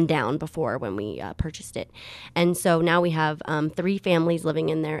just run down before when we purchased it. And so now we have 3 families living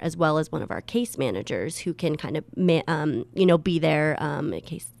in there, as well as one of our case managers who can kind of, be there in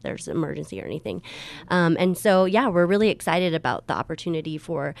case there's an emergency or anything. And so, we're really excited about the opportunity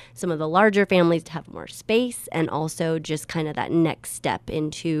for some of the larger families to have more space, and also just kind of that next step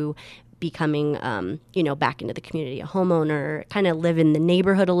into becoming, back into the community, a homeowner, kind of live in the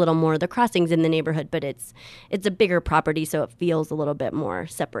neighborhood a little more. The crossing's in the neighborhood, but it's a bigger property, so it feels a little bit more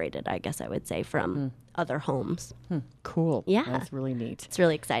separated, I guess I would say, from other homes. Cool. Yeah. That's really neat. It's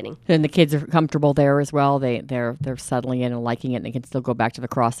really exciting. And the kids are comfortable there as well. They're settling in and liking it, and they can still go back to the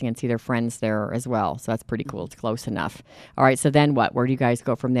crossing and see their friends there as well. So that's pretty cool. It's close enough. All right, so then what? Where do you guys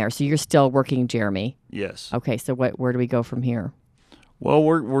go from there? So you're still working, Jeremy? Yes. Okay, so where do we go from here? Well,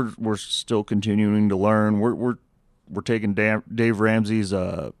 we're still continuing to learn. We're taking Dave Ramsey's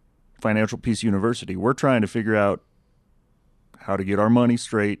Financial Peace University. We're trying to figure out how to get our money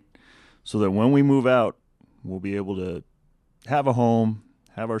straight, so that when we move out, we'll be able to have a home,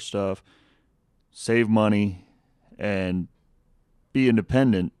 have our stuff, save money, and be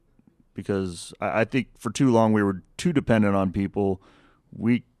independent. Because I think for too long we were too dependent on people.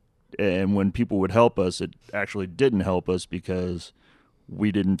 We And when people would help us, it actually didn't help us because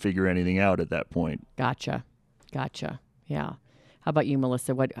we didn't figure anything out at that point. Gotcha. Yeah. How about you,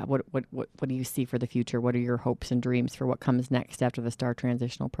 Melissa? What do you see for the future? What are your hopes and dreams for what comes next after the STAR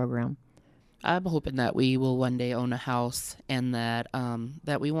Transitional Program? I'm hoping that we will one day own a house and that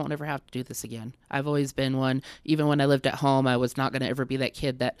we won't ever have to do this again. I've always been one, even when I lived at home, I was not going to ever be that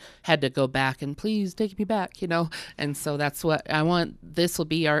kid that had to go back and please take me back, And so that's what I want. This will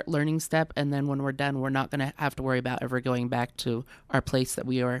be our learning step. And then when we're done, we're not going to have to worry about ever going back to our place that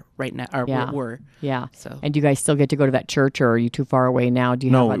we are right now. Or were. Yeah. So. And do you guys still get to go to that church, or are you too far away now? Do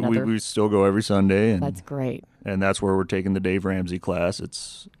you have another? we still go every Sunday. And, that's great. And that's where we're taking the Dave Ramsey class.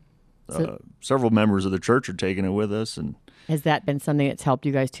 It's several members of the church are taking it with us. And has that been something that's helped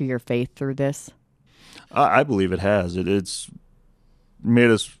you guys to your faith through this? I believe it has. It's made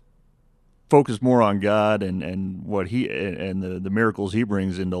us focus more on God and what He and the miracles He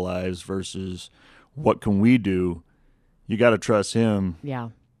brings into lives versus what can we do. You got to trust Him. Yeah.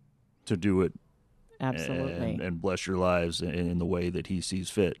 To do it. Absolutely. And bless your lives in the way that He sees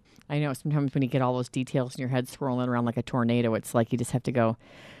fit. I know sometimes when you get all those details in your head swirling around like a tornado, it's like you just have to go,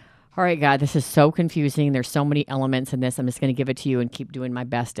 all right, God, this is so confusing. There's so many elements in this. I'm just going to give it to you and keep doing my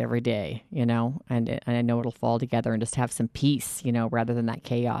best every day, and I know it'll fall together and just have some peace, rather than that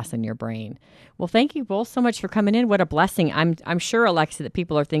chaos in your brain. Well, thank you both so much for coming in. What a blessing. I'm sure, Alexa, that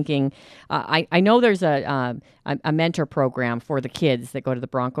people are thinking, I know there's a mentor program for the kids that go to the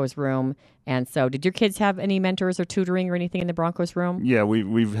Broncos room. And so did your kids have any mentors or tutoring or anything in the Broncos room? Yeah,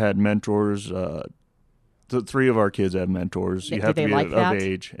 we've had mentors. The 3 of our kids have mentors. You have to be of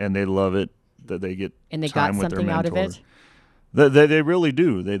age, and they love it that they get and they time got with their something out of mentor. it. They really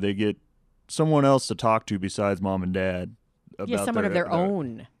do. They get someone else to talk to besides mom and dad. About someone of their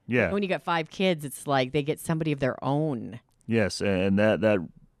own. Yeah. When you got 5 kids, it's like they get somebody of their own. Yes, and that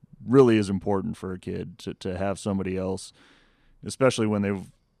really is important for a kid to have somebody else, especially when they've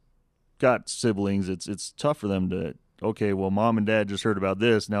got siblings. It's tough for them to. Okay, well, mom and dad just heard about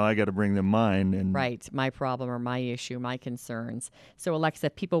this. Now I got to bring them mine. And right, my problem or my issue, my concerns. So, Alexa,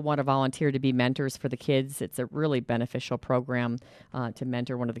 if people want to volunteer to be mentors for the kids, it's a really beneficial program to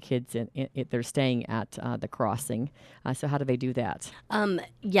mentor one of the kids. They're staying at the Crossing. So how do they do that?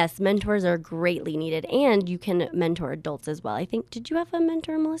 Yes, mentors are greatly needed, and you can mentor adults as well. I think, did you have a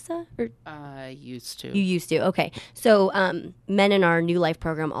mentor, Melissa? I used to. You used to, okay. So men in our New Life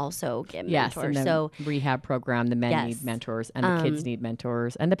program also get mentors. Yes, and the rehab program, the men need mentors, and the kids need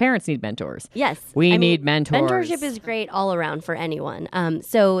mentors, and the parents need mentors. Yes. We need mentors. Mentorship is great all around for anyone.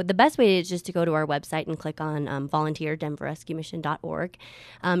 So the best way is just to go to our website and click on volunteer, denverrescuemission.org.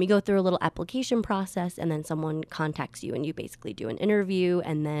 You go through a little application process, and then someone contacts you, and you basically do an interview,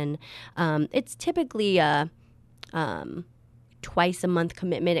 and then it's typically twice a month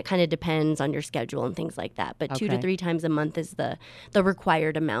commitment. It kind of depends on your schedule and things like that. But 2 to 3 times a month is the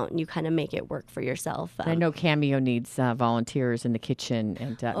required amount, and you kind of make it work for yourself. I know Cameo needs volunteers in the kitchen,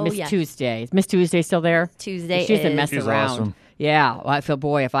 and Miss Tuesday. Is Miss Tuesday still there? Tuesday she doesn't mess around. Awesome. Yeah, well, I feel,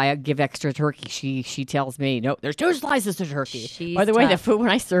 boy, if I give extra turkey, she tells me, no, there's 2 slices of turkey. By the way, the food,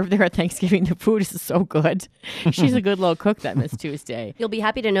 when I serve there at Thanksgiving, the food is so good. She's a good little cook, that Miss Tuesday. You'll be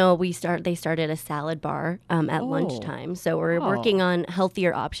happy to know they started a salad bar at lunchtime. So we're working on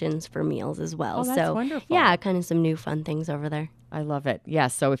healthier options for meals as well. Oh, that's wonderful. Yeah, kind of some new fun things over there. I love it. Yeah,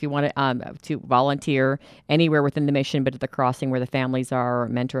 so if you want to volunteer anywhere within the mission, but at the Crossing where the families are,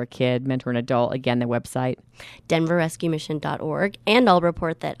 mentor a kid, mentor an adult, again, the website. denverrescuemission.org. And I'll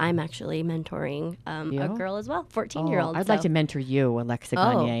report that I'm actually mentoring a girl as well, 14-year-old. I'd like to mentor you, Alexa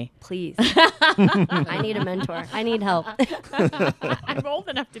Gagne. Please. I need a mentor. I need help. I'm old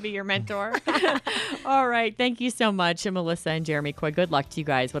enough to be your mentor. All right. Thank you so much, Melissa and Jeremy Coy. Good luck to you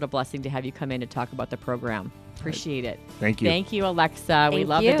guys. What a blessing to have you come in and talk about the program. Appreciate it. Thank you. Thank you, Alexa. We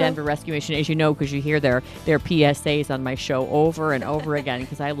love the Denver Rescue Mission, as you know, because you hear their PSAs on my show over and over again,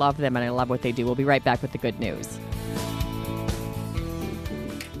 because I love them and I love what they do. We'll be right back with the good news.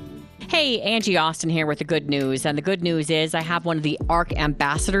 Hey, Angie Austin here with the good news. And the good news is I have one of the ARC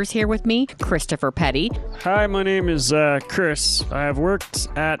ambassadors here with me, Christopher Petty. Hi, my name is Chris. I have worked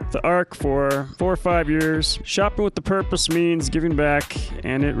at the ARC for 4 or 5 years. Shopping with the Purpose means giving back,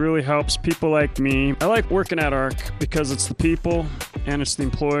 and it really helps people like me. I like working at ARC because it's the people and it's the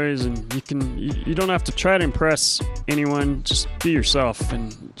employees, and you don't have to try to impress anyone. Just be yourself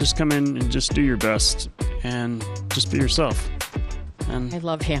and just come in and just do your best and just be yourself. And I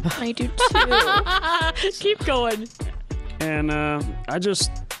love him. I do too. Keep going. And I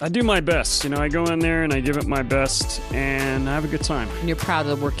just I do my best. I go in there and I give it my best, and I have a good time. And you're proud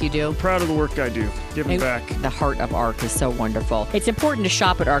of the work you do? I'm proud of the work I do. Giving back. The heart of ARC is so wonderful. It's important to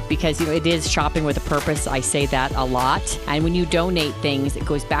shop at ARC because, it is shopping with a purpose. I say that a lot. And when you donate things, it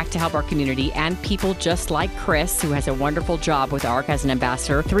goes back to help our community and people just like Chris, who has a wonderful job with ARC as an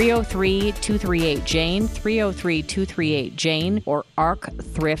ambassador. 303-238-JANE, 303-238-JANE, or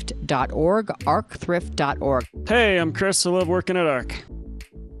arcthrift.org, arcthrift.org. Hey, I'm Chris. I love working at ARC.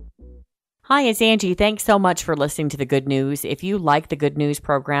 Hi, it's Angie. Thanks so much for listening to The Good News. If you like The Good News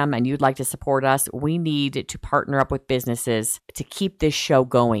program and you'd like to support us, we need to partner up with businesses to keep this show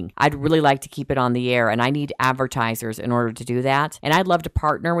going. I'd really like to keep it on the air, and I need advertisers in order to do that. And I'd love to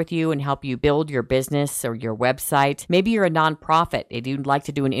partner with you and help you build your business or your website. Maybe you're a nonprofit and you'd like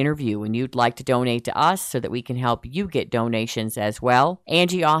to do an interview and you'd like to donate to us so that we can help you get donations as well.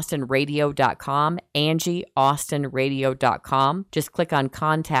 AngieAustinRadio.com, AngieAustinRadio.com. Just click on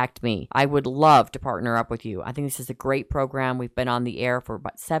Contact Me. I would love to partner up with you. I think this is a great program. We've been on the air for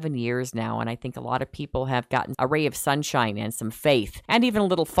about 7 years now, and I think a lot of people have gotten a ray of sunshine and some faith and even a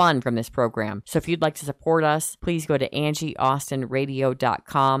little fun from this program. So if you'd like to support us, please go to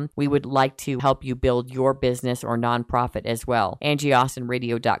AngieAustinRadio.com. We would like to help you build your business or nonprofit as well.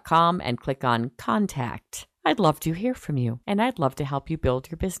 AngieAustinRadio.com and click on Contact. I'd love to hear from you, and I'd love to help you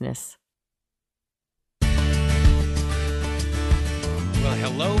build your business. Well,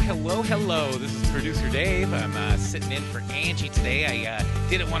 hello. This is producer Dave. I'm sitting in for Angie today. I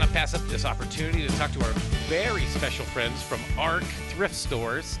didn't want to pass up this opportunity to talk to our very special friends from ARC Thrift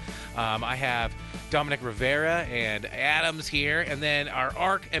Stores. I have Dominic Rivera and Adams here, and then our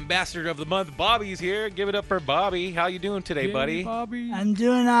ARC Ambassador of the Month, Bobby's here. Give it up for Bobby. How you doing today, buddy? Bobby. I'm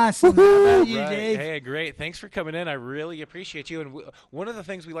doing awesome. How about you, Dave? Hey, great. Thanks for coming in. I really appreciate you. And one of the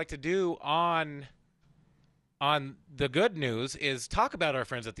things we like to do on The Good News is talk about our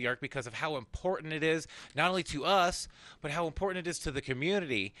friends at the ARC because of how important it is, not only to us, but how important it is to the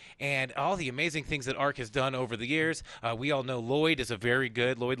community and all the amazing things that ARC has done over the years. We all know Lloyd is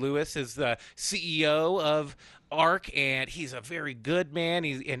Lloyd Lewis is the CEO of ARC, and he's a very good man.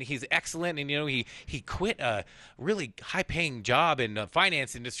 He's excellent, and he quit a really high-paying job in the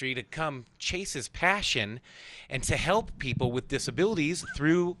finance industry to come chase his passion and to help people with disabilities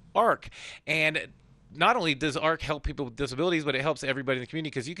through ARC. And not only does ARC help people with disabilities, but it helps everybody in the community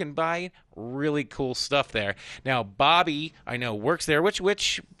because you can buy really cool stuff there. Now, Bobby, I know, works there.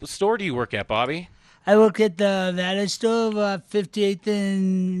 Which store do you work at, Bobby? I work at the Vada store, 58th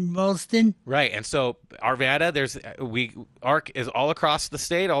and Ralston. Right, and so Arvada, ARC is all across the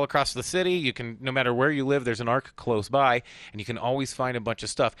state, all across the city. You can, no matter where you live, there's an ARC close by, and you can always find a bunch of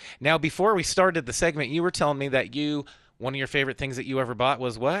stuff. Now, before we started the segment, you were telling me that one of your favorite things that you ever bought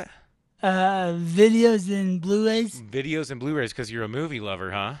was what? Videos and Blu-rays. Videos and Blu-rays, because you're a movie lover,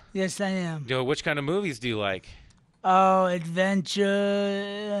 huh? Yes, I am. Which kind of movies do you like? Oh,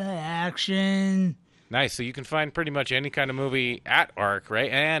 adventure, action. Nice. So you can find pretty much any kind of movie at ARC, right?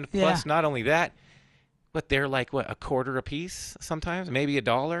 And plus, not only that, but they're like, what, $0.25 a piece sometimes? Maybe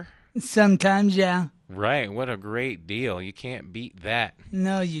 $1? Sometimes, yeah. Right. What a great deal. You can't beat that.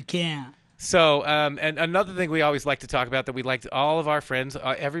 No, you can't. So, and another thing we always like to talk about that we'd like all of our friends,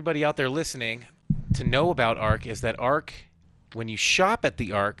 everybody out there listening, to know about ARC is that ARC, when you shop at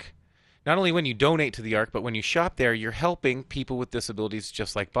the ARC, not only when you donate to the ARC, but when you shop there, you're helping people with disabilities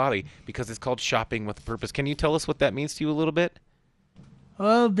just like Bobby because it's called shopping with a purpose. Can you tell us what that means to you a little bit?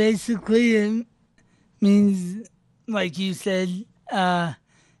 Well, basically it means, like you said, it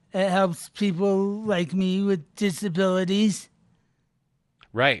helps people like me with disabilities.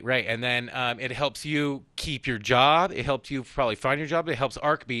 Right. And then it helps you keep your job. It helps you probably find your job. It helps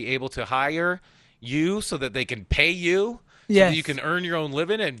ARC be able to hire you so that they can pay you. Yes. So that you can earn your own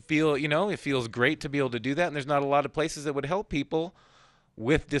living and feel, it feels great to be able to do that. And there's not a lot of places that would help people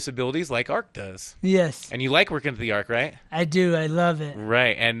with disabilities like ARC does. Yes. And you like working at the ARC, right? I do. I love it.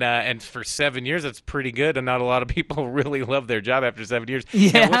 Right. And for 7 years, that's pretty good. And not a lot of people really love their job after 7 years.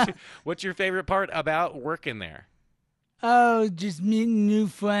 Yeah. Now, what's your favorite part about working there? Oh, just meeting new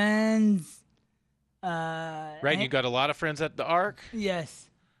friends. Right, and you got a lot of friends at the ARC? Yes.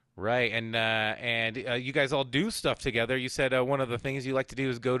 Right, and you guys all do stuff together. You said one of the things you like to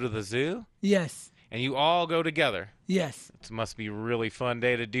do is go to the zoo? Yes. And you all go together? Yes. It must be a really fun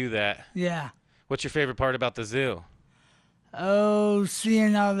day to do that. Yeah. What's your favorite part about the zoo? Oh,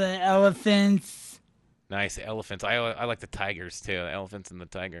 seeing all the elephants. Nice, elephants. I like the tigers, too, the elephants and the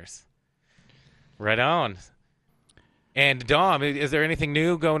tigers. Right on. And Dom, is there anything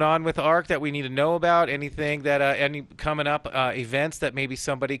new going on with ARC that we need to know about? Anything that any coming up events that maybe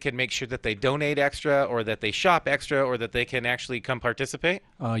somebody can make sure that they donate extra, or that they shop extra, or that they can actually come participate?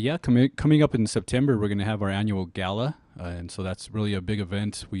 Yeah, coming up in September, we're going to have our annual gala, and so that's really a big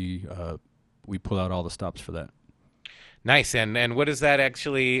event. We pull out all the stops for that. Nice. And what is that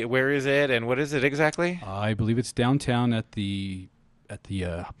actually? Where is it, and what is it exactly? I believe it's downtown at the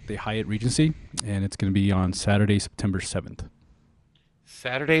Hyatt Regency, and it's going to be on Saturday, September 7th.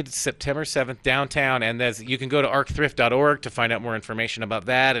 Saturday, September 7th, downtown, and you can go to arcthrift.org to find out more information about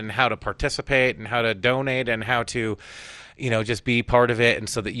that and how to participate and how to donate and how to, just be part of it, and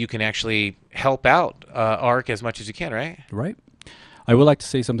so that you can actually help out ARC as much as you can, right? Right. I would like to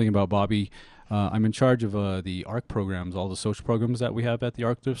say something about Bobby. I'm in charge of the ARC programs, all the social programs that we have at the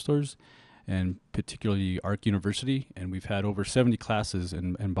ARC thrift stores, and particularly ARC University, and we've had over 70 classes,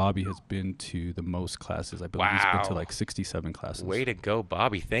 and Bobby has been to the most classes. I believe he's been to like 67 classes. Way to go,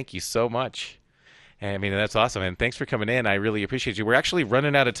 Bobby. Thank you so much. I mean, that's awesome, and thanks for coming in. I really appreciate you. We're actually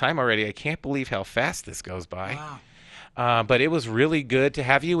running out of time already. I can't believe how fast this goes by. Wow. But it was really good to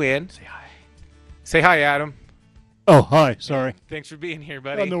have you in. Say hi. Say hi, Adam. Oh, hi. Sorry. Thanks for being here,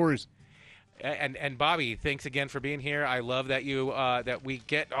 buddy. No worries. And Bobby, thanks again for being here. I love that that we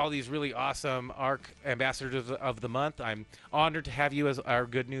get all these really awesome ARC ambassadors of the month. I'm honored to have you as our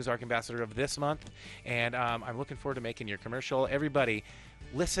Good News ARC ambassador of this month, and I'm looking forward to making your commercial. Everybody,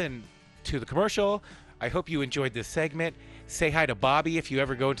 listen to the commercial. I hope you enjoyed this segment. Say hi to Bobby if you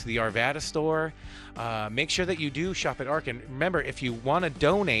ever go into the Arvada store. Make sure that you do shop at ARC. And remember, if you want to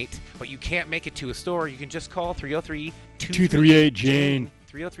donate but you can't make it to a store, you can just call 303-238-JANE.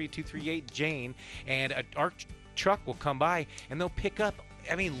 303-238-JANE, and an ARC truck will come by, and they'll pick up,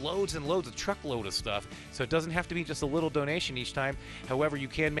 loads and loads, a truckload of stuff. So it doesn't have to be just a little donation each time. However, you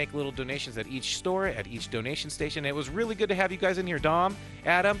can make little donations at each store, at each donation station. It was really good to have you guys in here. Dom,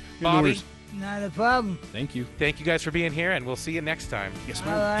 Adam, Bobby. Not a problem. Thank you. Thank you guys for being here, and we'll see you next time. Yes,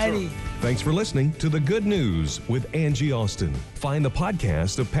 ma'am. All righty. Thanks for listening to The Good News with Angie Austin. Find the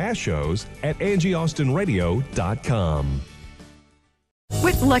podcast of past shows at angieaustinradio.com.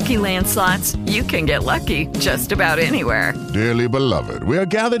 With Lucky Land Slots, you can get lucky just about anywhere. Dearly beloved, we are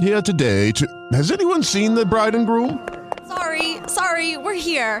gathered here today to... Has anyone seen the bride and groom? Sorry, we're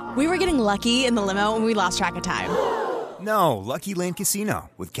here. We were getting lucky in the limo and we lost track of time. No, Lucky Land Casino,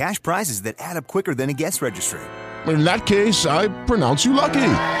 with cash prizes that add up quicker than a guest registry. In that case, I pronounce you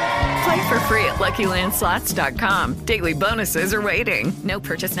lucky. Play for free at LuckyLandSlots.com. Daily bonuses are waiting. No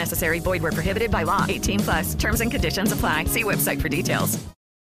purchase necessary. Void where prohibited by law. 18+. Terms and conditions apply. See website for details.